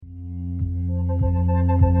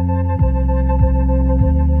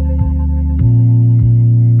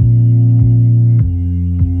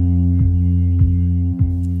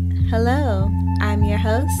Hello, I'm your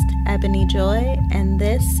host, Ebony Joy, and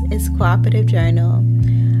this is Cooperative Journal,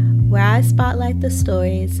 where I spotlight the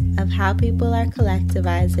stories of how people are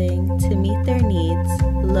collectivizing to meet their needs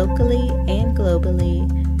locally and globally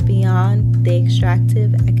beyond the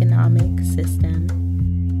extractive economic system.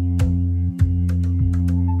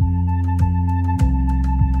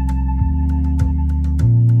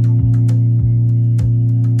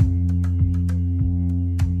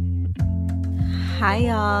 Hi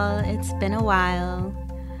y'all, it's been a while.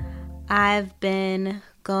 I've been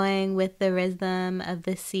going with the rhythm of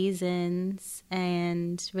the seasons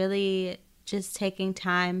and really just taking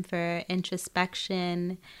time for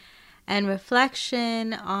introspection and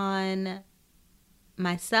reflection on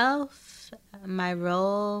myself, my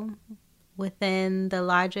role within the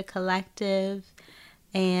larger collective,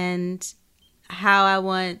 and how I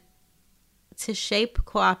want to shape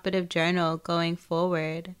Cooperative Journal going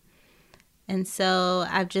forward. And so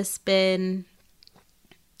I've just been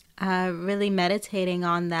really meditating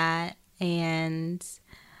on that. And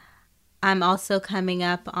I'm also coming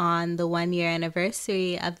up on the 1-year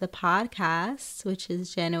anniversary of the podcast, which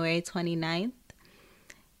is January 29th.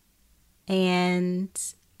 And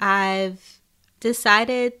I've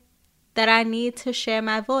decided that I need to share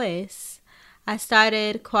my voice. I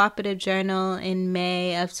started Cooperative Journal in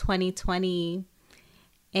May of 2020.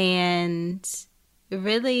 And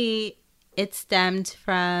really, it stemmed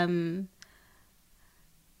from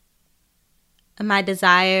my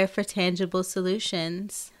desire for tangible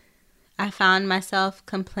solutions. I found myself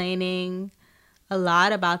complaining a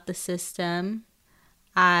lot about the system.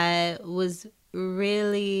 I was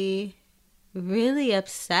really, really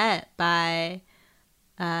upset by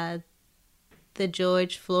the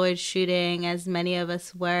George Floyd shooting, as many of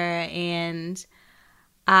us were, and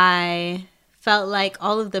I felt like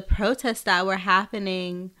all of the protests that were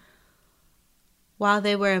happening, while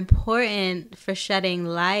they were important for shedding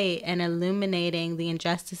light and illuminating the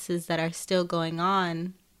injustices that are still going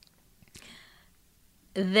on,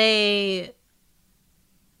 they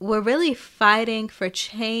were really fighting for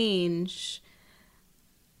change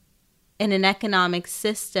in an economic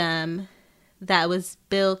system that was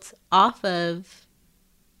built off of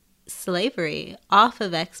slavery, off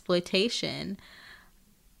of exploitation,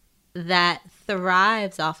 that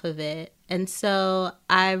thrives off of it. And so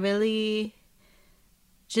I really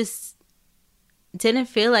just didn't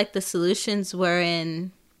feel like the solutions were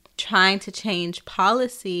in trying to change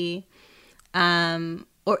policy,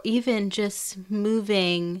 or even just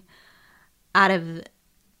moving out of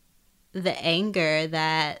the anger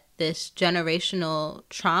that this generational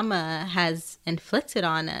trauma has inflicted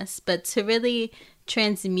on us, but to really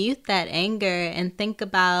transmute that anger and think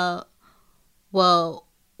about, well,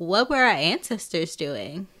 what were our ancestors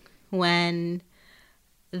doing when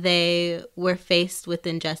they were faced with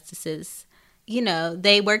injustices? You know,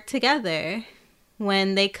 they worked together.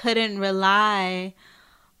 When they couldn't rely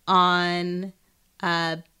on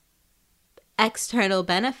external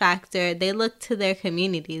benefactor, they looked to their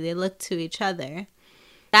community, they looked to each other.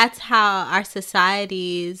 That's how our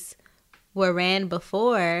societies were ran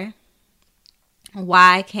before.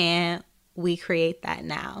 Why can't we create that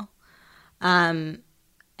now?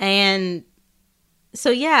 And so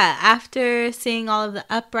yeah, after seeing all of the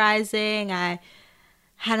uprising, I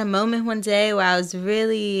had a moment one day where I was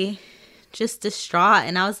really just distraught,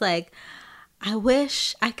 and I was like, I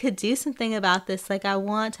wish I could do something about this. Like, I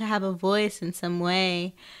want to have a voice in some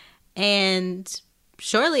way. And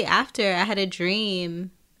shortly after, I had a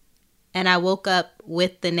dream, and I woke up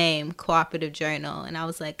with the name Cooperative Journal, and I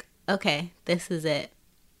was like, okay, this is it.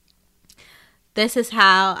 This is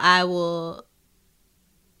how I will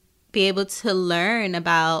be able to learn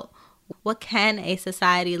about what can a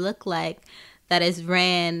society look like that is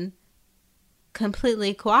ran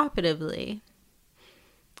completely cooperatively.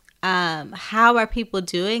 How are people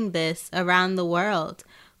doing this around the world?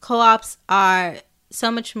 Co-ops are so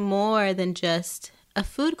much more than just a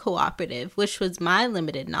food cooperative, which was my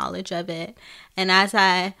limited knowledge of it. And as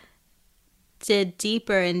I did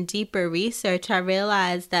deeper and deeper research, I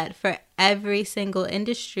realized that for every single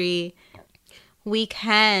industry, we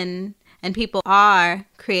can and people are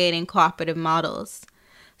creating cooperative models.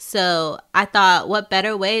 So I thought, what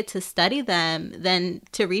better way to study them than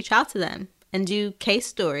to reach out to them and do case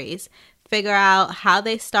stories, figure out how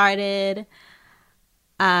they started,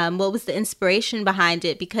 what was the inspiration behind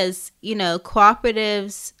it? Because, you know,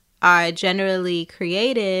 cooperatives are generally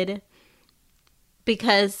created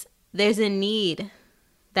because there's a need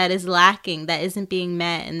that is lacking, that isn't being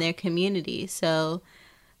met in their community. So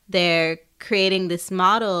they're creating this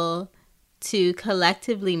model to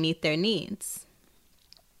collectively meet their needs.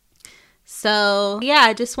 So yeah,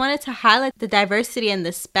 I just wanted to highlight the diversity and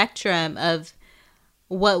the spectrum of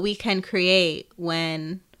what we can create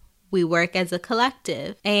when we work as a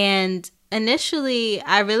collective. And initially,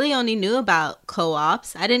 I really only knew about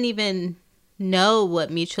co-ops. I didn't even know what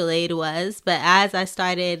mutual aid was. But as I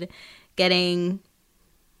started getting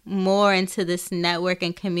more into this network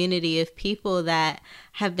and community of people that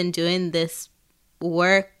have been doing this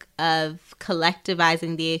work of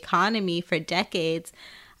collectivizing the economy for decades,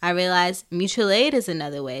 I realized mutual aid is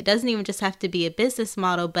another way. It doesn't even just have to be a business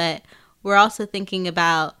model, but we're also thinking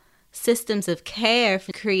about systems of care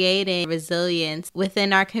for creating resilience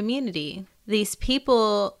within our community. These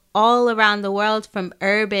people all around the world, from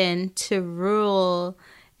urban to rural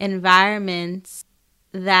environments,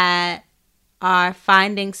 that are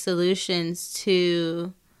finding solutions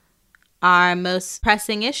to our most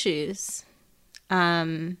pressing issues,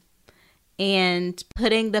 and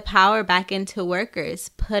putting the power back into workers,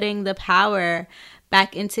 putting the power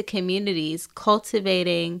back into communities,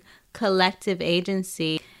 cultivating collective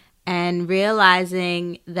agency, and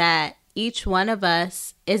realizing that each one of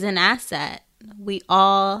us is an asset. We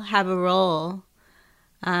all have a role.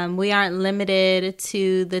 We aren't limited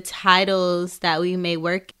to the titles that we may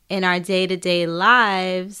work in our day-to-day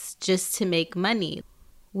lives just to make money.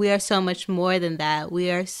 We are so much more than that.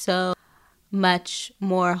 We are so much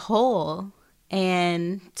more whole.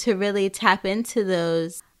 And to really tap into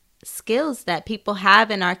those skills that people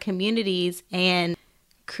have in our communities and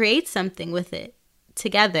create something with it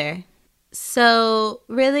together. So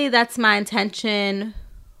really, that's my intention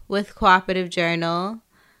with Cooperative Journal.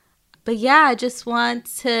 But yeah, I just want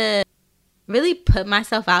to really put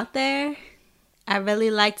myself out there. I really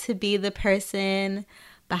like to be the person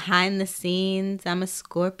behind the scenes. I'm a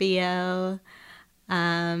Scorpio.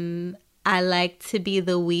 I like to be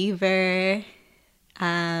the weaver,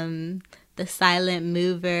 the silent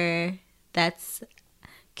mover that's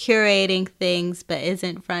curating things but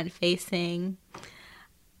isn't front facing.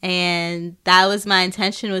 And that was my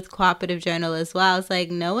intention with Cooperative Journal as well. I was like,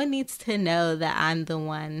 no one needs to know that I'm the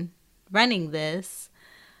one running this.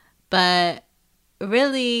 But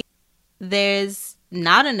really, there's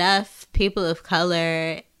not enough people of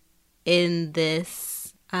color in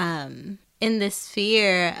this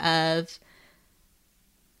sphere of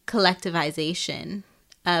collectivization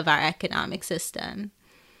of our economic system.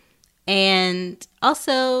 And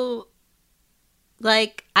also,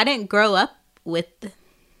 like, I didn't grow up with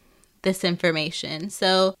this information.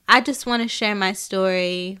 So I just want to share my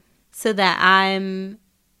story so that I'm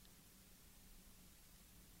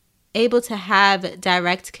able to have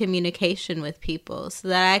direct communication with people, so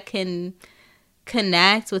that I can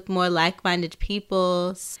connect with more like-minded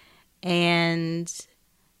people. And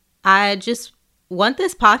I just want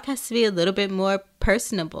this podcast to be a little bit more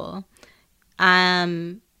personable.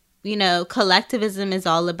 Collectivism is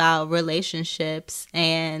all about relationships,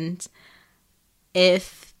 and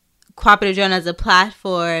if Cooperative Journal as a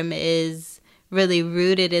platform is really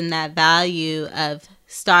rooted in that value of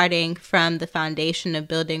starting from the foundation of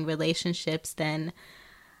building relationships, then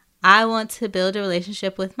I want to build a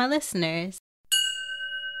relationship with my listeners.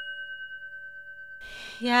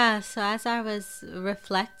 Yeah, so as I was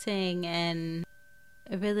reflecting and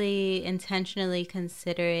really intentionally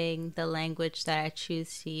considering the language that I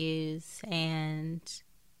choose to use and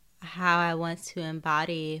how I want to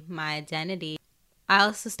embody my identity, I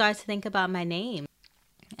also start to think about my name.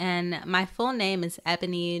 And my full name is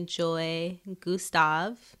Ebony Joy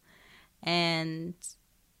Gustave. And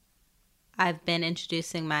I've been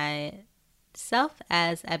introducing myself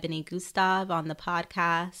as Ebony Gustave on the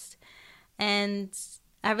podcast. And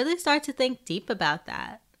I really started to think deep about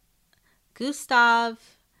that. Gustave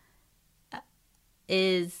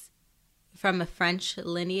is from a French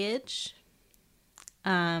lineage.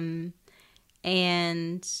 And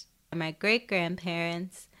my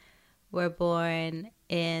great-grandparents were born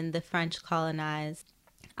in the French colonized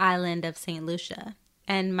island of St. Lucia.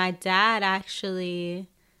 And my dad actually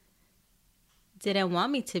didn't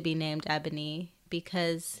want me to be named Ebony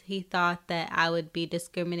because he thought that I would be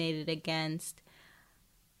discriminated against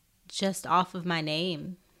just off of my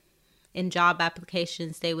name. In job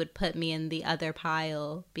applications, they would put me in the other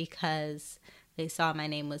pile because they saw my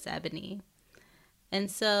name was Ebony.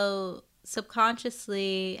 And so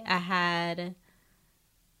subconsciously, I had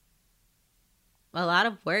a lot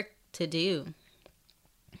of work to do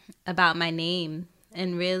about my name.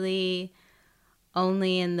 And really,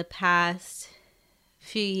 only in the past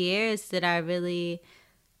few years did I really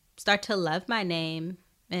start to love my name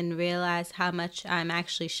and realize how much I'm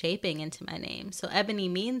actually shaping into my name. So Ebony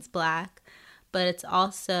means black, but it's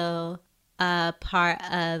also a part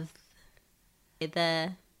of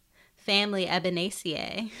the family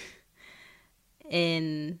Eboniaceae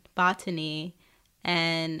in botany.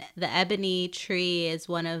 And the ebony tree is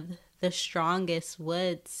one of the strongest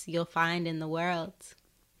woods you'll find in the world.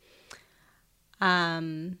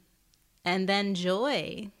 And then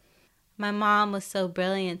Joy. My mom was so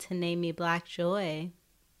brilliant to name me Black Joy.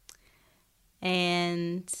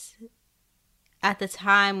 And at the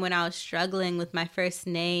time when I was struggling with my first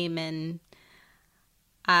name and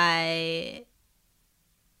I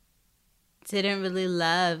didn't really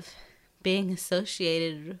love being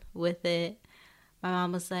associated with it, my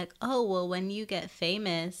mom was like, oh, well, when you get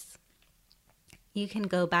famous, you can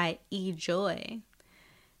go by E Joy.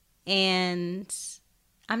 And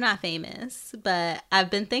I'm not famous, but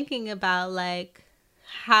I've been thinking about like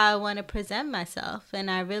how I want to present myself.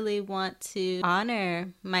 And I really want to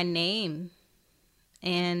honor my name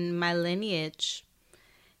and my lineage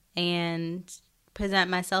and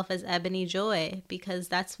present myself as Ebony Joy, because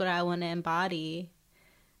that's what I want to embody.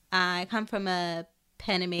 I come from a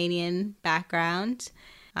Panamanian background.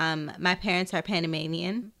 My parents are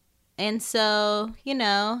Panamanian. And so,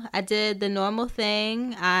 I did the normal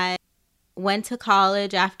thing. I went to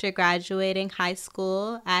college after graduating high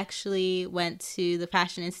school. I actually went to the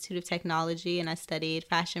Fashion Institute of Technology and I studied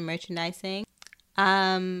fashion merchandising.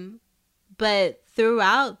 But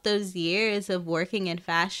throughout those years of working in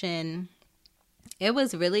fashion, it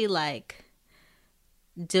was really like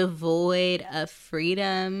devoid of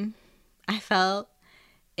freedom. I felt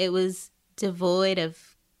it was devoid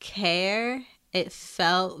of care. It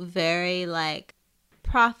felt very like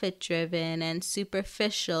profit driven and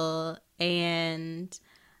superficial, and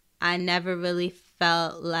I never really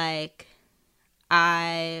felt like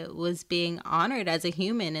I was being honored as a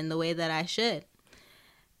human in the way that I should.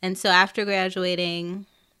 And so after graduating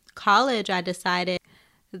college, I decided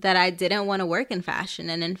that I didn't want to work in fashion.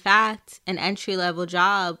 And in fact, an entry-level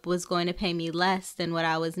job was going to pay me less than what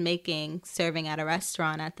I was making serving at a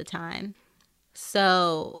restaurant at the time.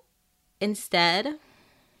 So instead,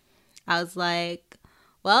 I was like,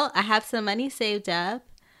 well, I have some money saved up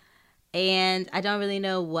and I don't really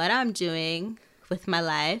know what I'm doing with my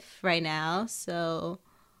life right now. So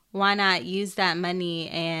why not use that money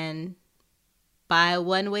and buy a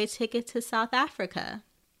one-way ticket to South Africa?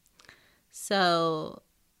 So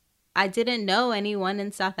I didn't know anyone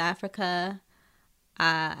in South Africa.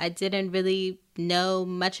 I didn't really know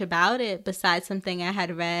much about it besides something I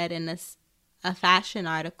had read in a fashion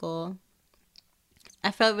article.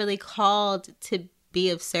 I felt really called to be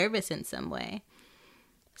of service in some way.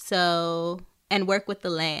 So, and work with the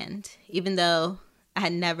land, even though I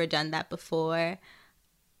had never done that before.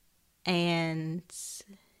 And,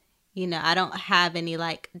 I don't have any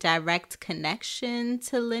like direct connection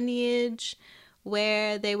to lineage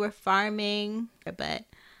where they were farming, but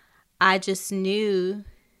I just knew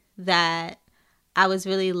that I was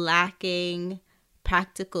really lacking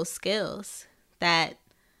practical skills, that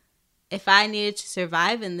if I needed to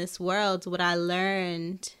survive in this world, what I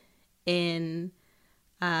learned in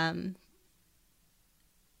the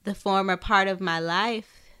former part of my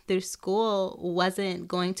life through school wasn't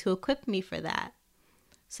going to equip me for that.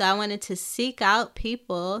 So I wanted to seek out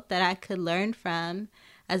people that I could learn from,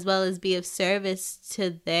 as well as be of service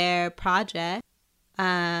to their project,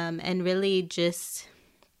 and really just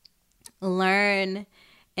learn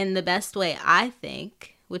in the best way I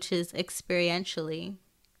think, which is experientially.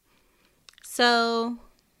 So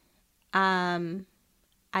I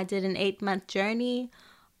did an 8-month journey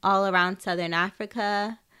all around Southern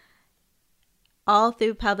Africa, all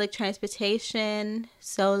through public transportation,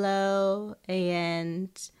 solo, and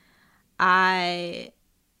I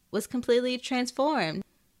was completely transformed.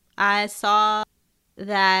 I saw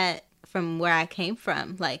that from where I came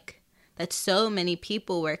from, like that so many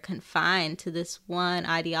people were confined to this one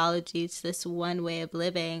ideology, to this one way of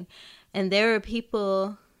living. And there were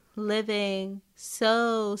people living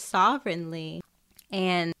so sovereignly.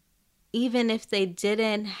 And even if they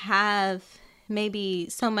didn't have maybe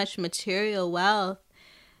so much material wealth,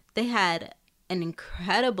 they had an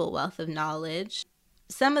incredible wealth of knowledge.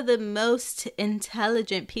 Some of the most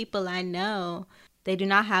intelligent people I know, they do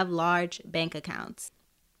not have large bank accounts.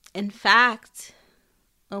 In fact,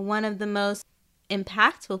 one of the most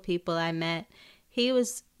impactful people I met, he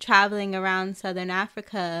was traveling around Southern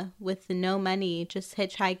Africa with no money, just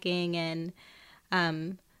hitchhiking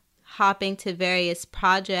and hopping to various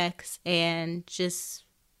projects and just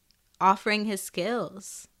offering his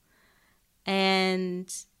skills.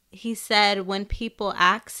 And he said when people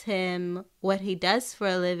ask him what he does for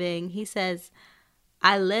a living, he says,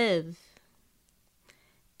 I live.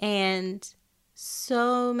 And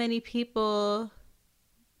so many people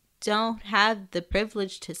don't have the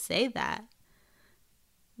privilege to say that.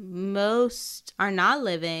 Most are not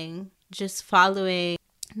living, just following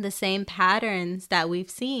the same patterns that we've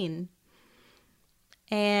seen.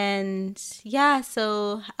 And yeah,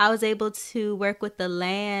 so I was able to work with the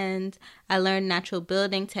land. I learned natural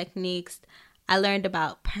building techniques. I learned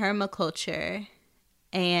about permaculture,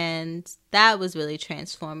 and that was really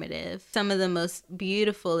transformative. Some of the most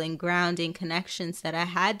beautiful and grounding connections that I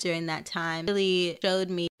had during that time really showed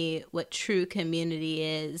me what true community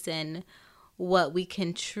is and what we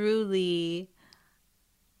can truly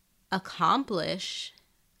accomplish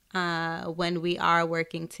when we are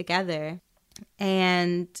working together.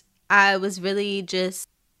 And I was really just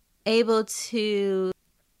able to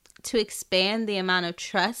expand the amount of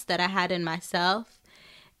trust that I had in myself,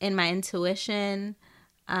 in my intuition,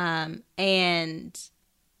 and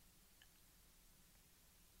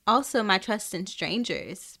also my trust in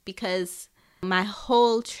strangers, because my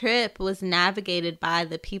whole trip was navigated by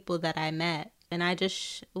the people that I met. And I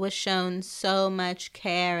just was shown so much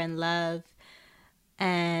care and love,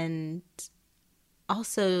 and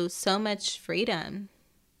also so much freedom.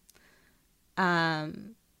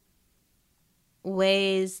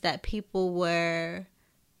 Ways that people were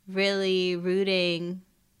really rooting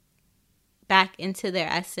back into their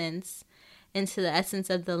essence, into the essence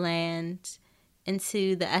of the land,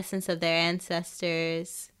 into the essence of their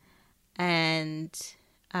ancestors, and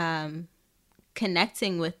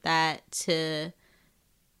connecting with that to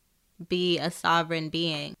be a sovereign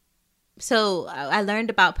being. So I learned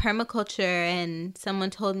about permaculture, and someone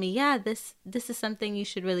told me, yeah, this is something you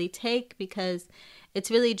should really take, because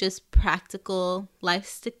it's really just practical life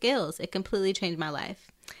skills. It completely changed my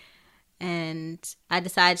life. And I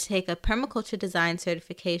decided to take a permaculture design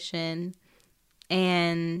certification,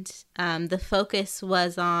 and the focus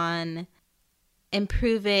was on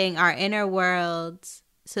improving our inner world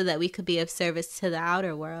so that we could be of service to the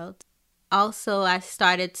outer world. Also, I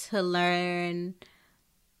started to learn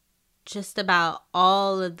just about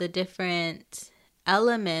all of the different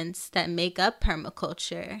elements that make up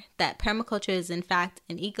permaculture. That permaculture is in fact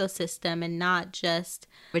an ecosystem and not just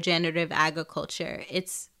regenerative agriculture.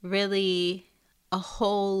 It's really a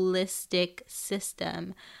holistic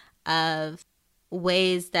system of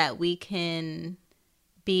ways that we can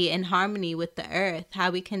be in harmony with the earth,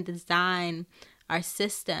 how we can design our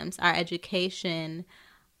systems, our education,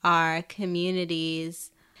 our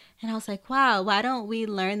communities. And I was like, wow, why don't we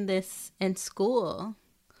learn this in school?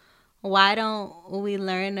 Why don't we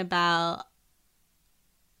learn about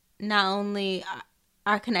not only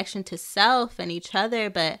our connection to self and each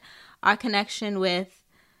other, but our connection with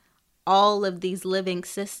all of these living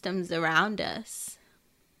systems around us?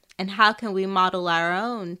 And how can we model our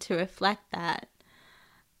own to reflect that?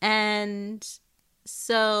 And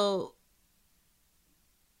so,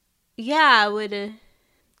 yeah, I would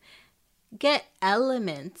get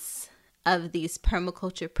elements of these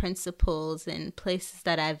permaculture principles in places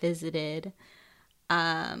that I visited,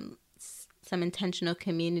 some intentional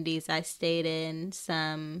communities I stayed in,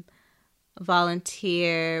 some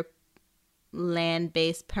volunteer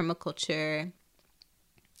land-based permaculture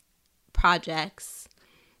projects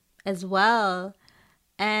as well.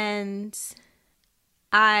 And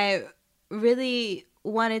I really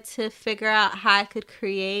wanted to figure out how I could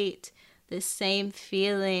create the same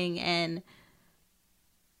feeling and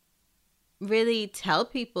really tell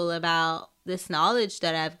people about this knowledge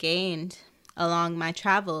that I've gained along my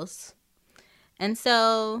travels. And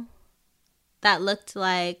so that looked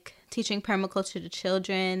like teaching permaculture to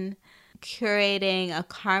children, curating a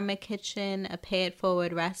karma kitchen, a pay it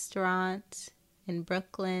forward restaurant in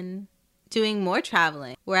Brooklyn, doing more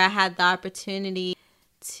traveling where I had the opportunity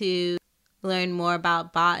to learn more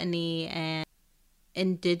about botany and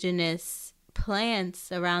indigenous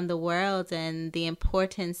plants around the world and the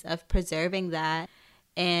importance of preserving that,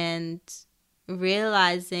 and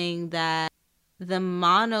realizing that the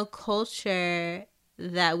monoculture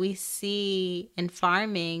that we see in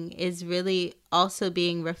farming is really also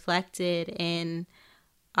being reflected in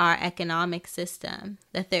our economic system,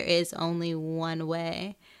 that there is only one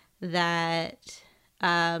way, that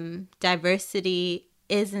diversity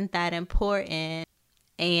isn't that important,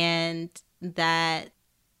 and that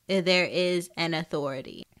there is an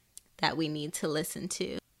authority that we need to listen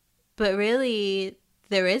to. But really,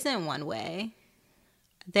 there isn't one way.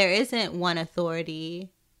 There isn't one authority.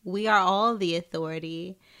 We are all the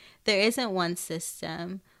authority. There isn't one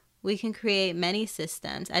system. we can create many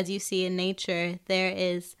systems. As you see in nature, there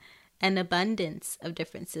is an abundance of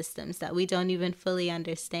different systems that we don't even fully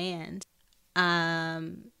understand.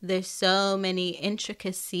 There's so many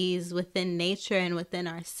intricacies within nature and within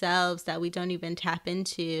ourselves that we don't even tap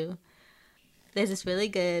into. There's this really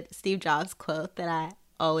good Steve Jobs quote that I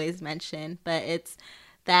always mention, but it's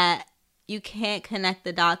that you can't connect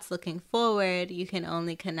the dots looking forward, you can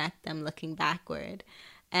only connect them looking backward.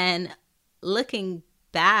 And looking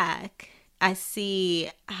back, I see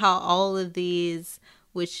how all of these,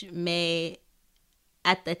 which may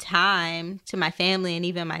at the time to my family and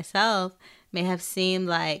even myself may have seemed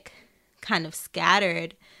like kind of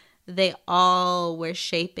scattered, they all were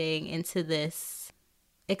shaping into this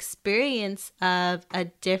experience of a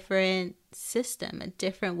different system, a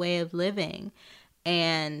different way of living,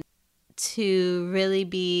 and to really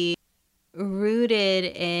be rooted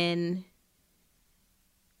in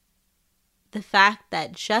the fact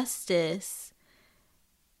that justice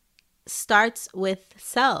starts with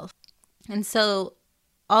self. And so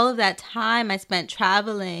all of that time I spent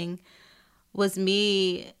traveling was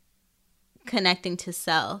me connecting to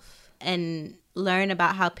self and learn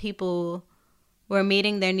about how people were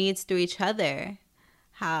meeting their needs through each other,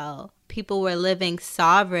 how people were living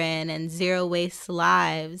sovereign and zero waste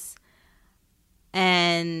lives,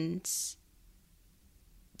 and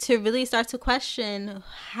to really start to question,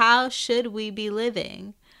 how should we be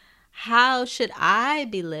living? How should I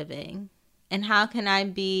be living? And how can I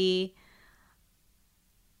be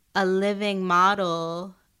a living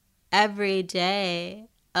model every day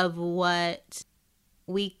of what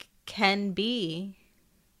we can be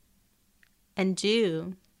and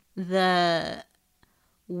do? The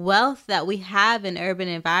wealth that we have in urban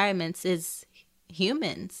environments is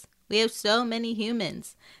humans. We have so many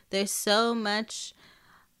humans. There's so much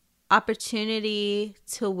opportunity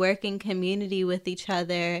to work in community with each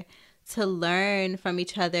other, to learn from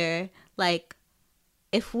each other. Like,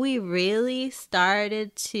 if we really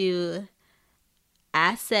started to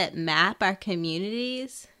asset map our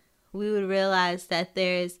communities, we would realize that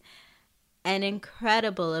there's an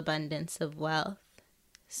incredible abundance of wealth.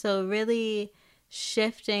 So really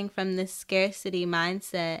shifting from this scarcity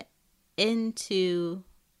mindset into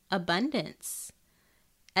abundance.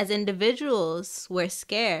 As individuals, we're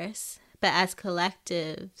scarce, but as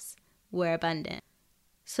collectives, we're abundant.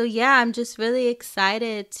 So yeah, I'm just really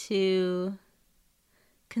excited to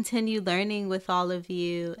continue learning with all of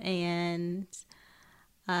you and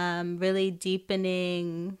really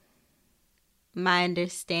deepening my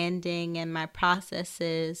understanding and my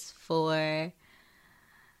processes for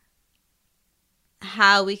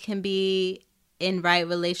how we can be in right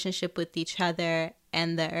relationship with each other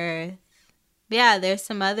and the earth. Yeah, there's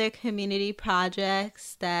some other community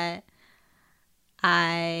projects that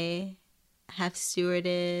I have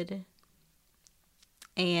stewarded,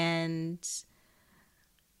 and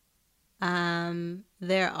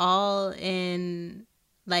they're all in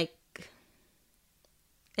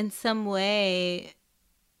some way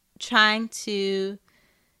trying to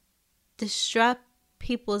disrupt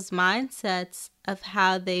people's mindsets of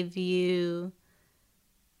how they view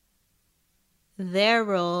their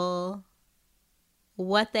role,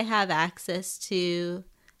 what they have access to,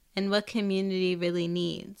 and what community really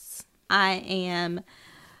needs. I am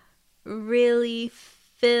really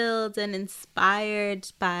filled and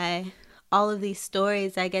inspired by all of these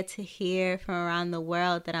stories I get to hear from around the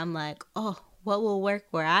world that I'm like, oh, what will work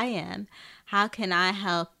where I am? How can I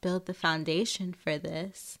help build the foundation for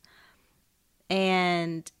this?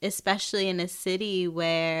 And especially in a city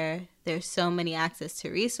where there's so many access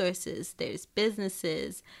to resources, there's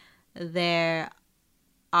businesses, there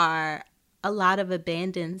are a lot of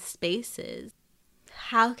abandoned spaces.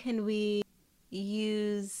 How can we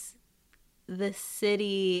use the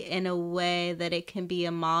city in a way that it can be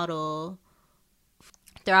a model?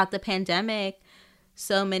 Throughout the pandemic,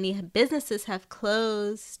 so many businesses have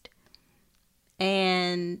closed,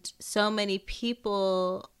 and so many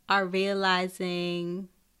people are realizing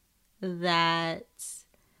that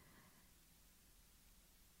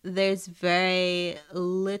there's very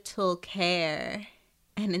little care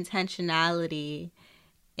and intentionality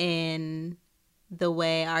in the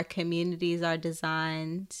way our communities are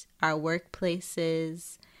designed, our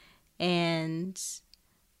workplaces, and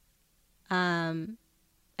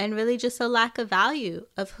really just a lack of value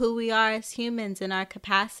of who we are as humans and our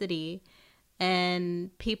capacity.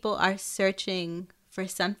 And people are searching for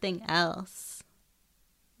something else.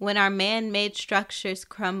 When our man-made structures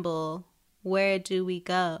crumble, where do we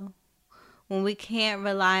go? When we can't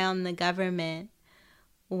rely on the government,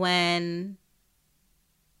 when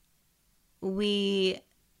we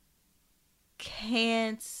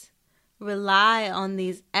can't rely on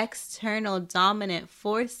these external dominant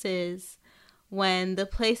forces when the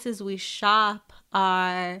places we shop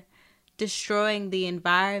are destroying the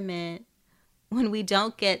environment, when we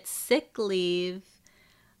don't get sick leave,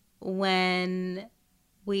 when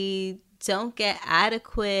we don't get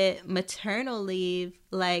adequate maternal leave?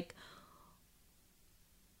 Like,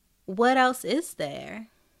 what else is there?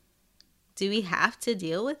 Do we have to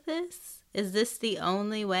deal with this? Is this the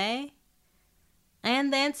only way?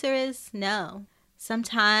 And the answer is no.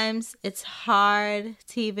 Sometimes it's hard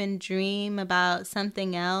to even dream about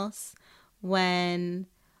something else when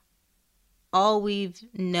all we've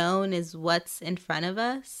known is what's in front of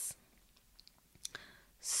us.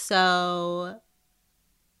 So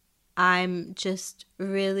I'm just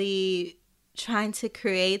really trying to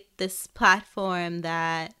create this platform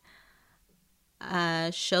that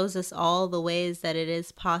shows us all the ways that it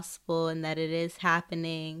is possible and that it is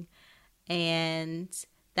happening, and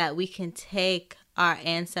that we can take our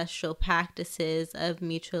ancestral practices of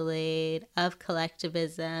mutual aid, of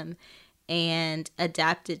collectivism, and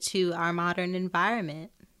adapt it to our modern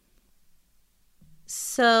environment.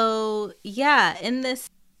 So, yeah, in this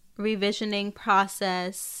revisioning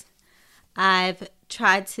process, I've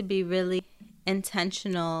tried to be really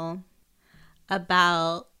intentional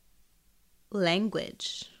about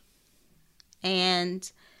language. And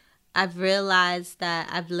I've realized that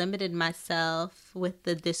I've limited myself with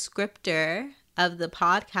the descriptor of the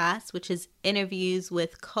podcast, which is interviews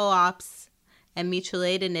with co-ops and mutual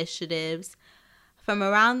aid initiatives from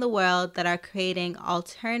around the world that are creating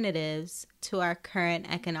alternatives to our current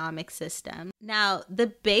economic system. Now, the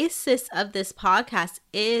basis of this podcast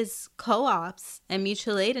is co-ops and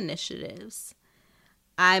mutual aid initiatives.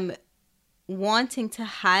 I'm wanting to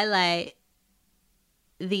highlight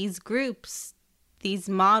these groups, these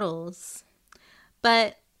models,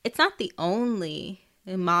 but it's not the only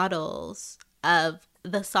models of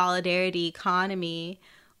the solidarity economy,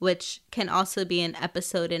 which can also be an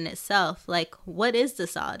episode in itself. Like, what is the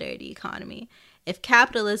solidarity economy? If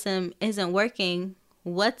capitalism isn't working,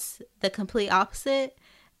 what's the complete opposite?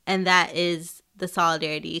 And that is the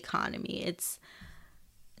solidarity economy. It's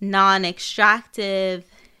non-extractive,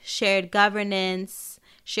 shared governance,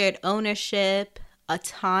 shared ownership,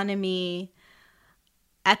 autonomy,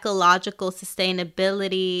 ecological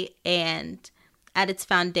sustainability, and at its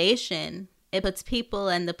foundation, it puts people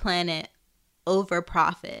and the planet over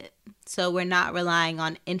profit. So we're not relying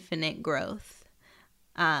on infinite growth,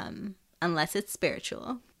 unless it's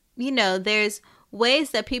spiritual. You know, there's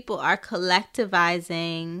ways that people are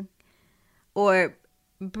collectivizing or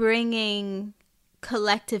bringing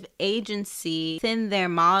collective agency within their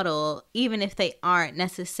model, even if they aren't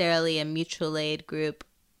necessarily a mutual aid group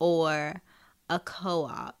or a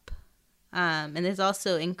co-op. And there's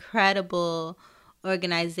also incredible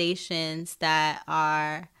organizations that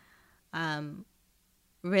are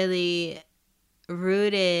really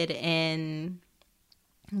rooted in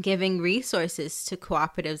giving resources to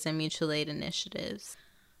cooperatives and mutual aid initiatives.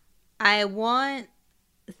 I want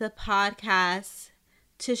the podcast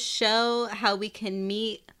to show how we can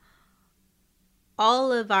meet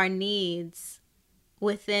all of our needs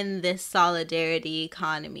within this solidarity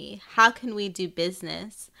economy. How can we do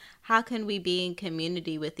business? How can we be in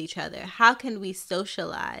community with each other? How can we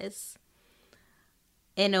socialize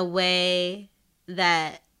in a way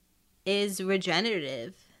that is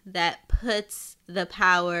regenerative, that puts the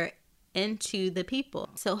power into the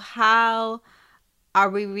people? So how are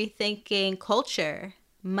we rethinking culture,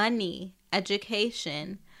 money,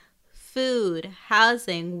 education, food,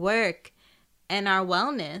 housing, work, and our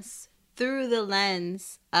wellness through the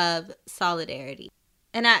lens of solidarity?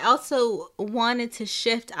 And I also wanted to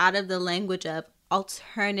shift out of the language of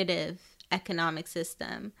alternative economic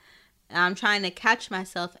system. I'm trying to catch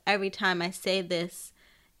myself every time I say this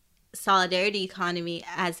solidarity economy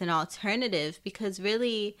as an alternative, because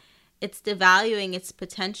really it's devaluing its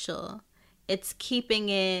potential. It's keeping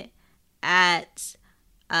it at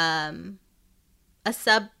a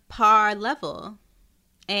subpar level.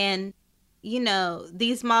 And, you know,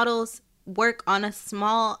 these models work on a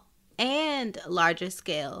small and larger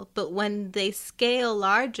scale. But when they scale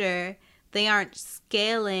larger, they aren't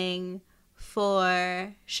scaling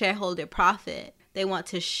for shareholder profit. They want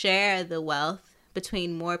to share the wealth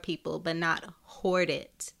between more people, but not hoard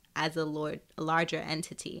it as a larger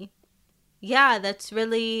entity. Yeah, that's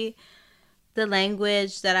really the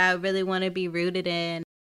language that I really want to be rooted in.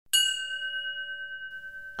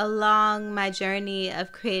 Along my journey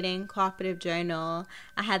of creating Cooperative Journal,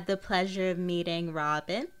 I had the pleasure of meeting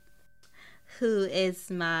Robin, who is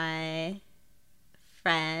my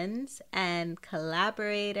friend and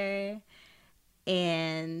collaborator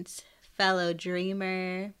and fellow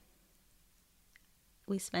dreamer.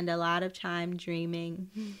 We spend a lot of time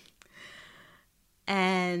dreaming.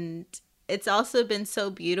 And it's also been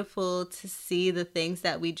so beautiful to see the things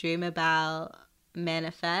that we dream about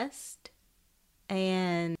manifest.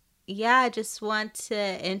 And yeah, I just want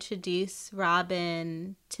to introduce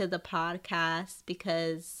Robin to the podcast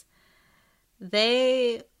because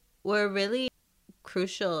they were really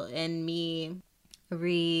crucial in me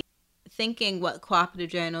rethinking what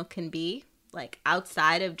Cooperative Journal can be, like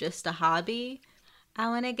outside of just a hobby. I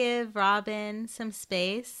want to give Robin some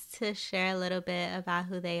space to share a little bit about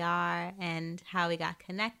who they are and how we got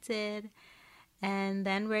connected. And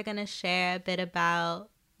then we're going to share a bit about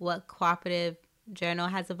what Cooperative Journal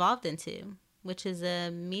has evolved into, which is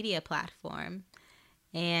a media platform,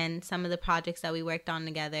 and some of the projects that we worked on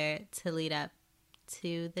together to lead up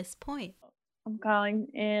to this point. I'm calling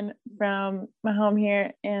in from my home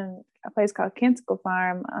here in a place called Kinsicle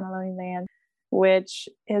Farm on Ohlone land, which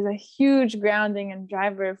is a huge grounding and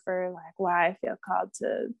driver for like why I feel called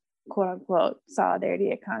to quote unquote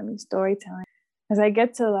solidarity economy storytelling. As I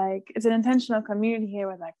get to like, it's an intentional community here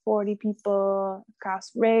with like 40 people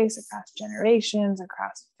across race, across generations,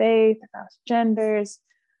 across faith, across genders,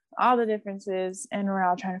 all the differences. And we're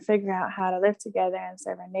all trying to figure out how to live together and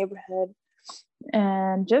serve our neighborhood.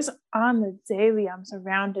 And just on the daily, I'm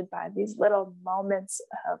surrounded by these little moments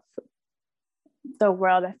of the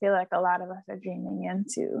world I feel like a lot of us are dreaming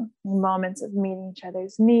into, moments of meeting each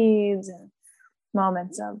other's needs and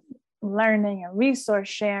moments of learning and resource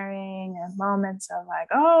sharing and moments of like,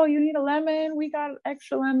 oh, you need a lemon, we got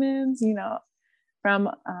extra lemons, you know, from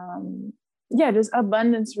just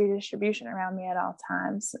abundance redistribution around me at all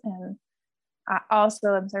times. And I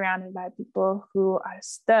also am surrounded by people who are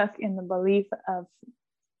stuck in the belief of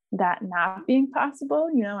that not being possible,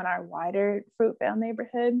 you know, in our wider Fruitvale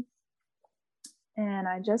neighborhood. And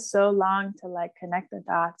I just so long to like connect the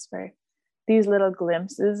dots for these little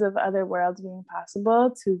glimpses of other worlds being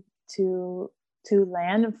possible to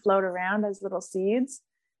land and float around as little seeds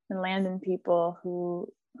and land in people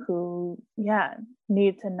who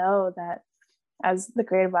need to know that, as the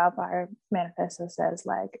Creative Wildfire Manifesto says,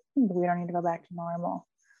 like, we don't need to go back to normal.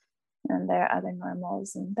 And there are other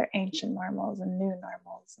normals, and they're ancient normals and new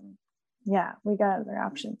normals. And yeah, we got other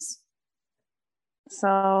options.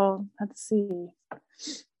 So let's see.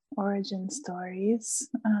 Origin stories.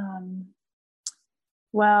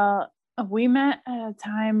 Well, we met at a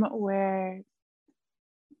time where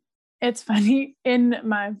it's funny, in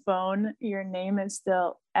my phone, your name is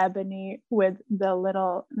still Ebony with the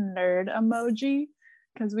little nerd emoji,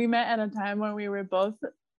 because we met at a time when we were both,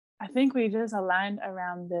 I think we just aligned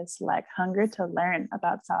around this like hunger to learn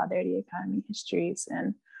about solidarity economy histories.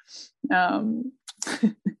 And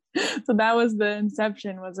so that was the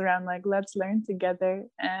inception, was around like, let's learn together.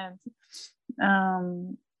 And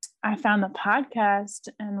I found the podcast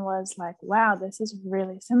and was like, wow, this is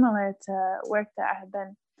really similar to work that I had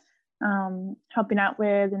been helping out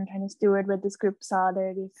with and trying to steward with this group,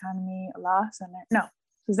 Solidarity Economy Law Center. No,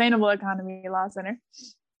 Sustainable Economy Law Center.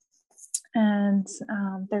 And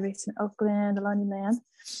they're based in Oakland, Ohlone land.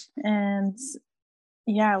 And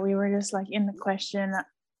yeah, we were just like in the question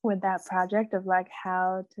with that project of like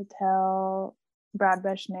how to tell broad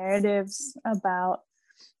brush narratives about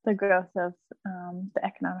the growth of the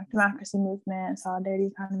economic democracy movement, solidarity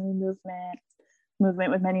economy movement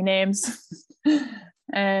with many names.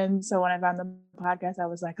 And so when I found the podcast, I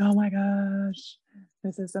was like, oh my gosh,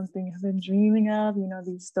 this is something I've been dreaming of. You know,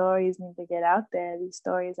 these stories need to get out there. These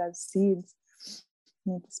stories as seeds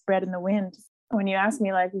need to spread in the wind. When you ask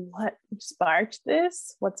me like what sparked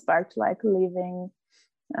this, what sparked like leaving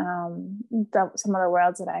some of the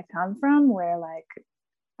worlds that I come from, where like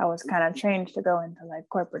I was kind of trained to go into like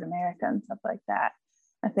corporate America and stuff like that.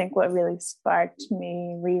 I think what really sparked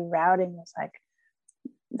me rerouting was like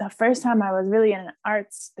the first time I was really in an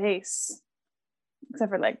art space,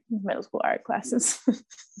 except for like middle school art classes.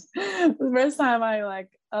 The first time I like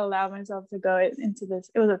allowed myself to go into this,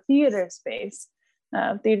 it was a theater space,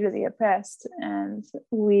 Theater of the Oppressed. And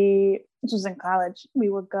this was in college, we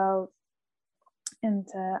would go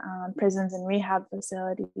into prisons and rehab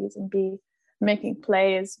facilities and be making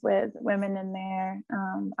plays with women in there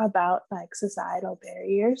about like societal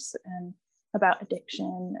barriers and about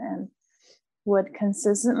addiction, and would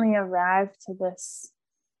consistently arrive to this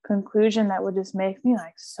conclusion that would just make me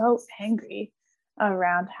like so angry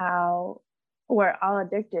around how we're all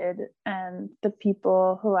addicted, and the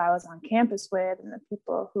people who I was on campus with and the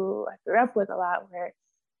people who I grew up with a lot were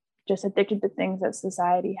just addicted to things that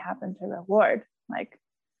society happened to reward, like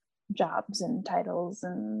jobs and titles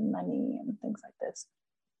and money and things like this.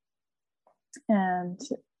 And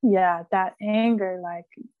yeah, that anger, like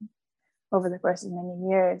over the course of many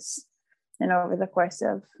years and over the course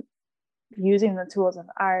of using the tools of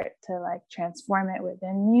art to like transform it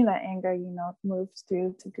within me, that anger, moves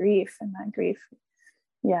through to grief, and that grief,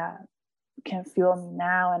 yeah, can fuel me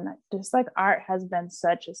now. And just like art has been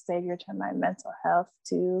such a savior to my mental health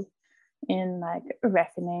too, in like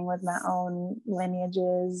reckoning with my own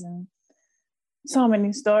lineages, and so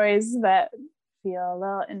many stories that feel a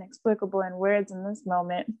little inexplicable in words in this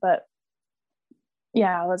moment. But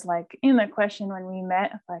yeah, I was like in the question when we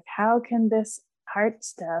met, like, how can this art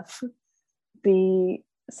stuff be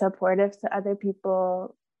supportive to other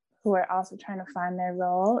people who are also trying to find their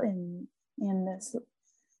role in this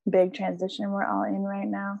big transition we're all in right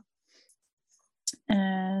now?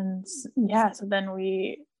 And yeah, so then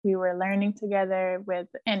we were learning together with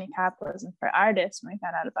Anti-Capitalism for Artists when we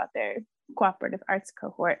found out about their cooperative arts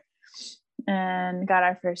cohort, and got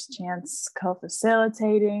our first chance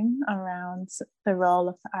co-facilitating around the role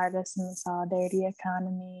of the artists in the solidarity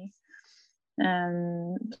economy,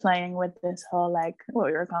 and playing with this whole, like, what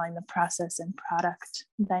we were calling the process and product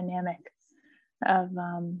dynamic of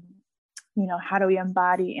how do we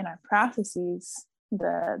embody in our processes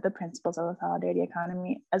the principles of the solidarity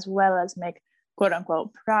economy, as well as make quote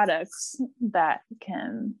unquote products that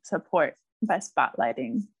can support by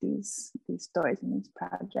spotlighting these stories and these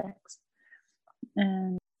projects.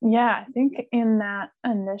 And yeah, I think in that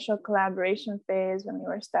initial collaboration phase, when we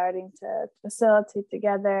were starting to facilitate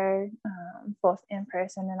together, both in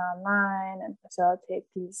person and online, and facilitate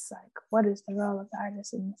these, like, what is the role of the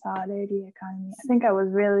artist in the solidarity economy? I think I was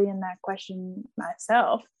really in that question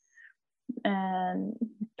myself, and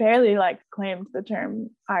barely like claimed the term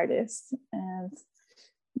artist, and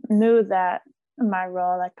knew that my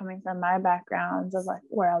role, like coming from my backgrounds of like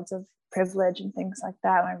worlds of privilege and things like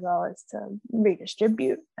that, my role is to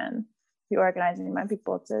redistribute and be organizing my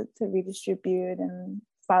people to redistribute and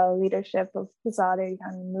follow leadership of the solidarity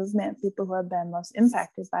economy movement, people who have been most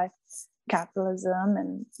impacted by capitalism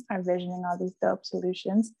and are visioning all these dope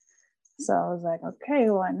solutions. So I was like, okay,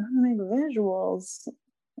 well, I know how to make visuals,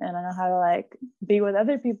 and I know how to like be with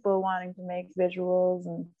other people wanting to make visuals,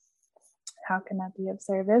 and how can that be of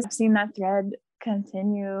service? I've seen that thread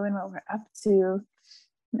continue and what we're up to.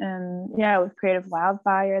 And yeah, with Creative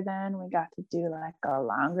Wildfire, then we got to do like a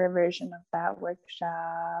longer version of that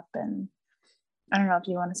workshop. And I don't know if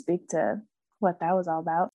you want to speak to what that was all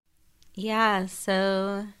about. Yeah,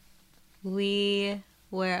 so we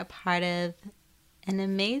were a part of an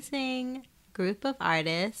amazing group of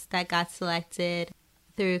artists that got selected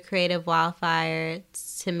through Creative Wildfire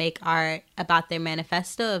to make art about their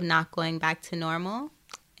manifesto of not going back to normal.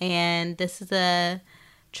 And this is a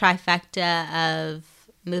trifecta of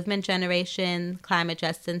Movement Generation, Climate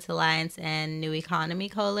Justice Alliance, and New Economy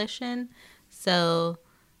Coalition. So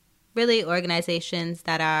really organizations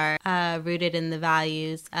that are rooted in the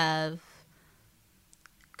values of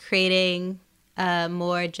creating a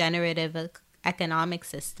more generative economic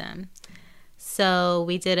system. So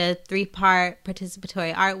we did a 3-part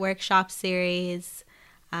participatory art workshop series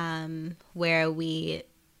where we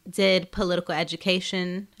did political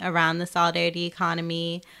education around the solidarity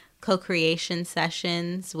economy, co-creation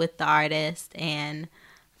sessions with the artist, and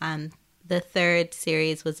the third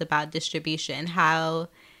series was about distribution. How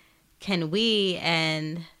can we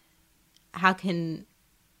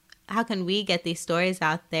get these stories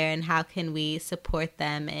out there, and how can we support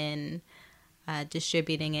them in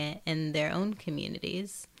distributing it in their own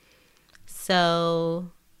communities?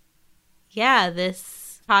 So yeah,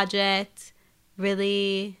 this project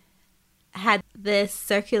really had this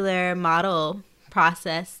circular model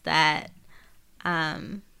process that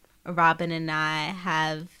Robin and I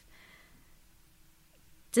have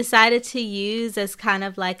decided to use as kind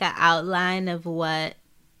of like an outline of what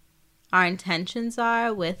our intentions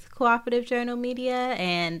are with Cooperative Journal Media,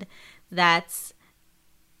 and that's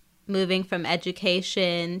moving from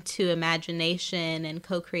education to imagination and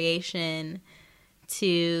co-creation,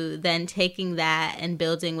 to then taking that and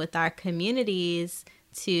building with our communities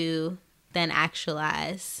to then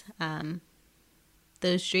actualize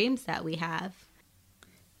those dreams that we have.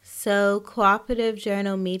 So Cooperative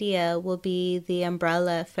Journal Media will be the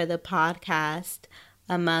umbrella for the podcast,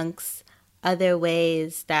 amongst other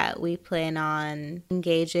ways that we plan on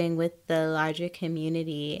engaging with the larger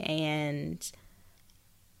community and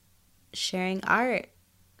sharing art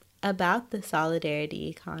about the solidarity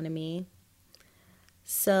economy.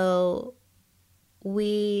 So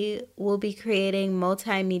we will be creating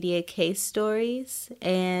multimedia case stories,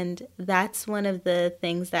 and that's one of the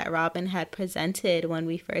things that Robin had presented when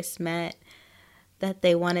we first met, that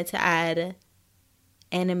they wanted to add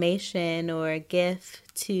animation or GIF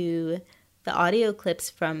to the audio clips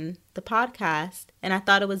from the podcast. And I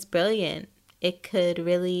thought it was brilliant. It could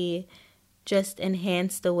really just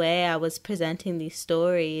enhance the way I was presenting these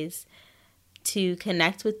stories to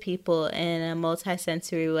connect with people in a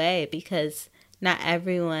multisensory way, because not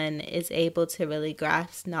everyone is able to really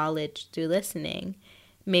grasp knowledge through listening.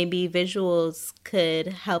 Maybe visuals could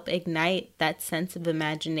help ignite that sense of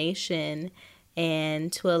imagination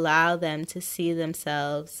and to allow them to see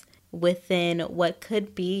themselves within what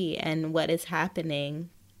could be and what is happening.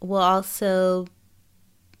 We'll also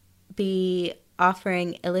be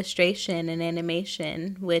offering illustration and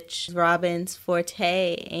animation, which is Robin's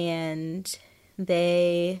forte, and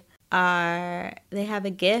they have a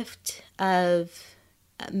gift of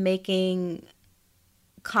making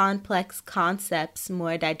complex concepts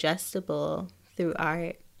more digestible through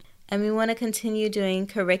art. And we want to continue doing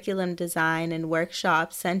curriculum design and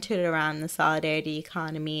workshops centered around the solidarity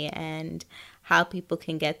economy and how people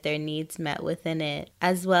can get their needs met within it,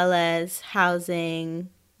 as well as housing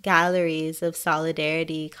galleries of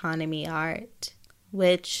solidarity economy art,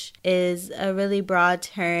 which is a really broad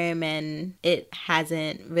term and it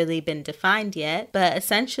hasn't really been defined yet. But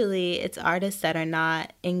essentially, it's artists that are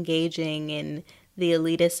not engaging in the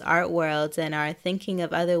elitist art worlds and are thinking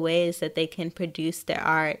of other ways that they can produce their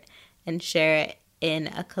art and share it in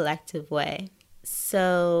a collective way.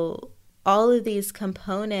 So all of these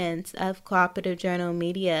components of Cooperative Journal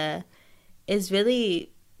Media is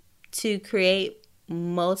really to create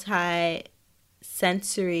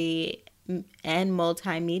multi-sensory and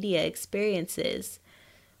multimedia experiences.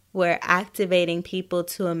 We're activating people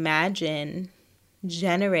to imagine,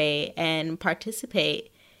 generate, and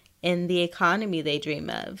participate in the economy they dream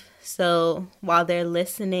of. So while they're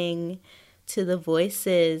listening to the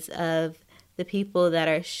voices of the people that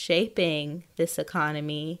are shaping this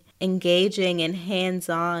economy, engaging in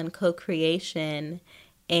hands-on co-creation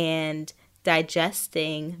and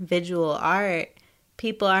digesting visual art,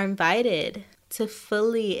 people are invited to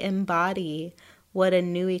fully embody what a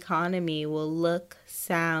new economy will look,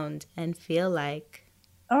 sound, and feel like.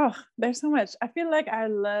 Oh, there's so much. I feel like I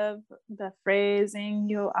love the phrasing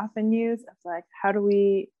you often use of like, how do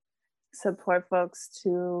we support folks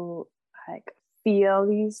to like feel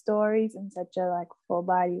these stories in such a like full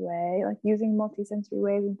body way, like using multisensory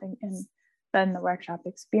ways and then the workshop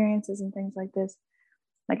experiences and things like this.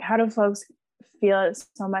 Like, how do folks feel it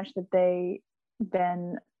so much that they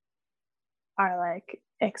then are like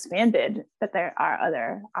expanded, that there are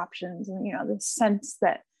other options, and you know, the sense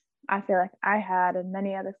that I feel like I had and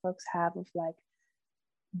many other folks have of like,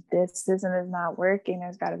 this system is not working,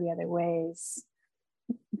 there's got to be other ways.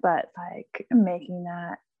 But like making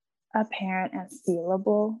that apparent and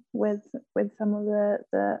feelable with some of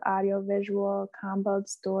the audio visual comboed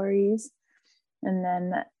stories, and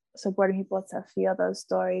then supporting people to feel those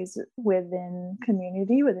stories within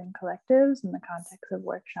community, within collectives, in the context of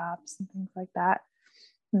workshops and things like that,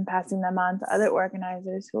 and passing them on to other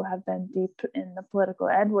organizers who have been deep in the political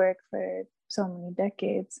ed work for so many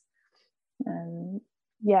decades. And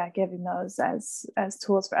yeah, giving those as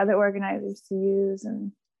tools for other organizers to use.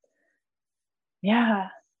 And yeah,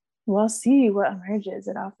 we'll see what emerges.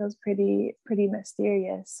 It all feels pretty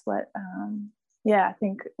mysterious. I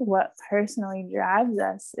think what personally drives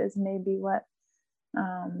us is maybe what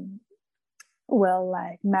will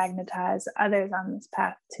like magnetize others on this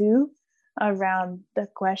path too, around the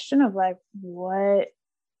question of like, what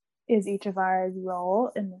is each of our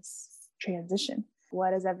role in this transition?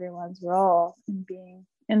 What is everyone's role in being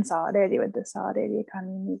in solidarity with the solidarity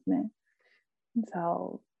economy movement? And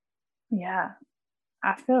so yeah,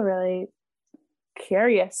 I feel really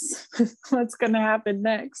curious what's going to happen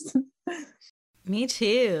next. Me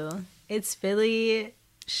too. It's really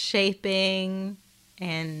shaping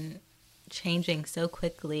and changing so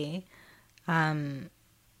quickly.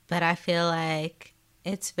 But I feel like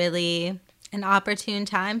it's really an opportune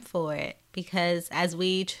time for it, because as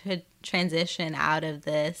we transition out of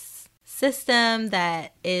this system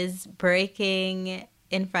that is breaking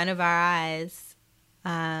in front of our eyes,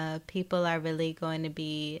 people are really going to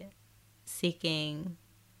be seeking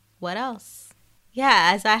what else.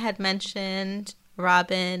 Yeah, as I had mentioned,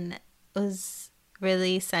 Robin was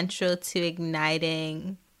really central to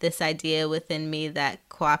igniting this idea within me that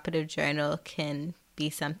Cooperative Journal can be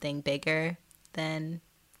something bigger than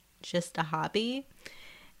just a hobby.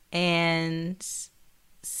 And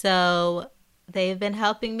so they've been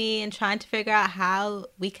helping me in trying to figure out how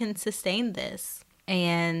we can sustain this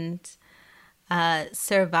and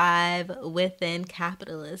survive within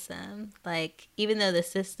capitalism. Like, even though the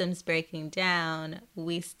system's breaking down,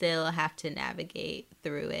 we still have to navigate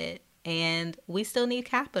through it and we still need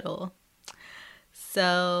capital.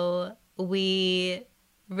 So we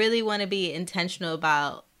really want to be intentional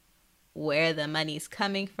about where the money's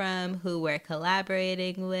coming from, who we're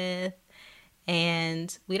collaborating with,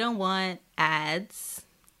 and we don't want ads.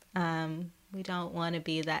 We don't want to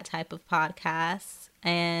be that type of podcast,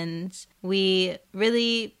 and we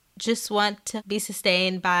really just want to be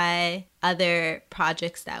sustained by other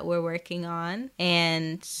projects that we're working on,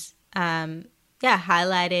 and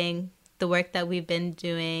highlighting the work that we've been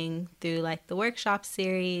doing through like the workshop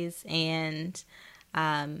series, and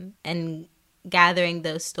gathering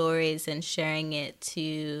those stories and sharing it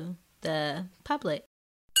to the public.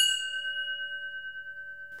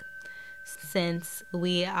 Since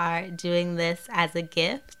we are doing this as a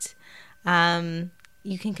gift,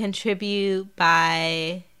 you can contribute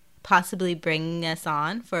by possibly bringing us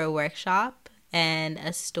on for a workshop and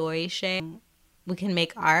a story share. We can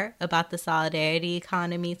make art about the solidarity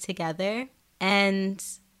economy together. And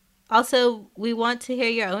also, we want to hear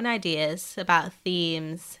your own ideas about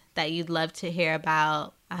themes that you'd love to hear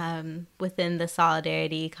about within the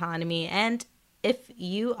solidarity economy. And if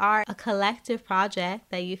you are a collective project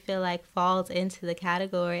that you feel like falls into the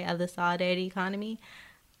category of the solidarity economy,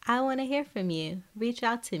 I want to hear from you. Reach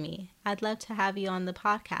out to me. I'd love to have you on the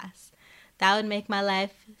podcast. That would make my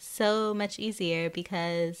life so much easier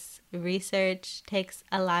because research takes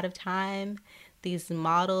a lot of time. These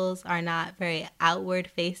models are not very outward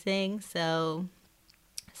facing, so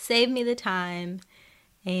save me the time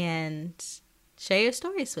and share your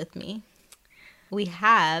stories with me. We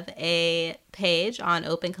have a page on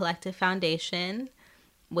Open Collective Foundation,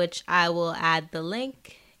 which I will add the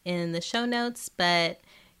link in the show notes, but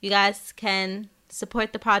you guys can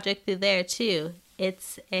support the project through there too.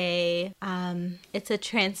 It's a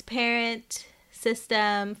transparent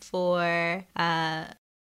system for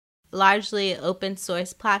largely open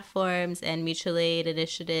source platforms and mutual aid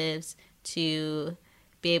initiatives to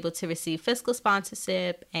be able to receive fiscal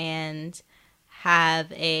sponsorship and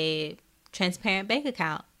have a transparent bank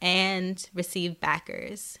account and receive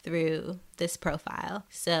backers through this profile.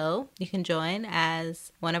 So you can join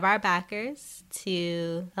as one of our backers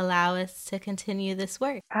to allow us to continue this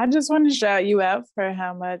work. I just want to shout you out for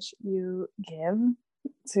how much you give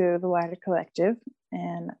to the wider collective.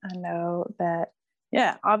 And I know that,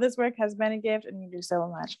 all this work has been a gift, and you do so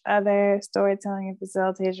much other storytelling and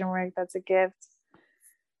facilitation work that's a gift.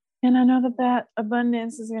 And I know that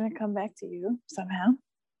abundance is going to come back to you somehow.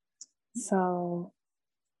 So,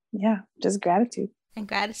 just gratitude. And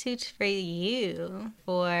gratitude for you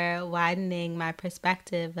for widening my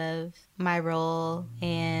perspective of my role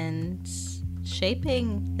and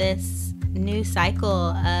shaping this new cycle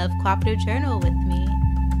of Cooperative Journal with me.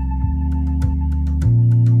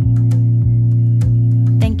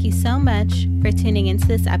 Thank you so much for tuning into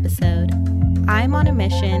this episode. I'm on a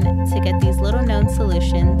mission to get these little known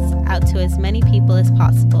solutions out to as many people as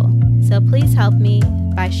possible. So please help me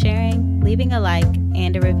by sharing, leaving a like,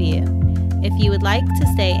 and a review. If you would like to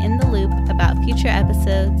stay in the loop about future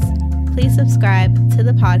episodes, please subscribe to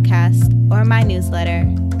the podcast or my newsletter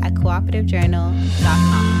at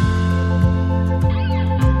cooperativejournal.com.